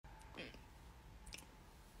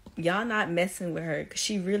y'all not messing with her, because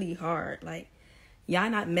she really hard. Like, y'all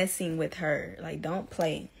not messing with her. Like, don't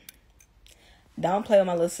play. Don't play with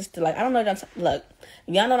my little sister. Like, I don't know what look,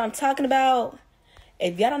 y'all know what I'm talking about.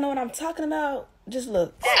 If y'all don't know what I'm talking about, just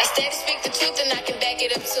look. I steady speak the truth and I can back it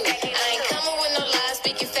up too. I ain't coming with no lies,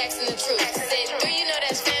 speaking facts and the truth. Said, girl, you know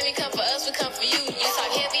that's family, come for us, we come for you. You talk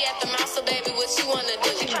heavy at the mouth, so baby, what you wanna do?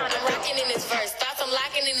 I'm rocking in this verse, thoughts I'm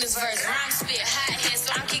locking in this verse. Rhyme spit, hot head, so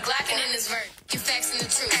I'm keep glocking in this verse. Get facts and the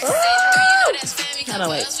truth. Said, girl, you know that's family, come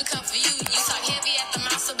for us, we come for you. You talk heavy at the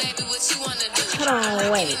mouth, so baby, what you wanna do? Hold on,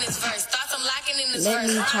 wait. Let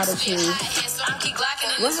me try to choose.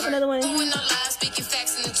 What happened to the one?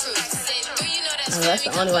 Oh, that's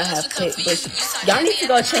the only one I have picked. But y'all need to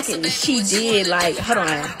go check it. She did, like, hold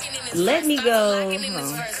on. Let me go. Hold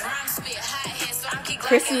on.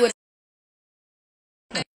 Krissy with.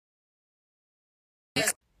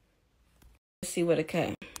 Krissy with a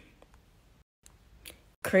K.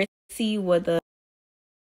 Krissy with a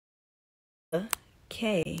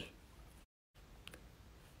K.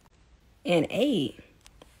 And 8.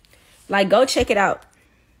 Like, go check it out.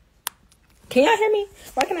 Can y'all hear me?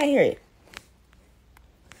 Why can't I hear it?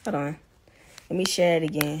 Hold on. Let me share it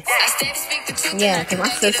again. Yeah, because my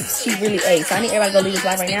sister, she really ate. So I need everybody to go leave this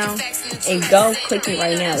live right now. And go click it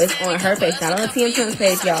right now. It's on her page. Not on the tm.twins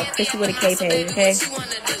page, y'all. Krissy with a K page, okay?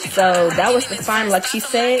 So that was the final, like she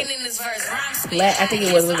said. I think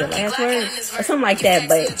it was it last word? Or something like that.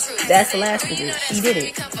 But that's the last of it. She did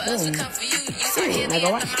it. Boom. Now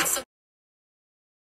go watch it.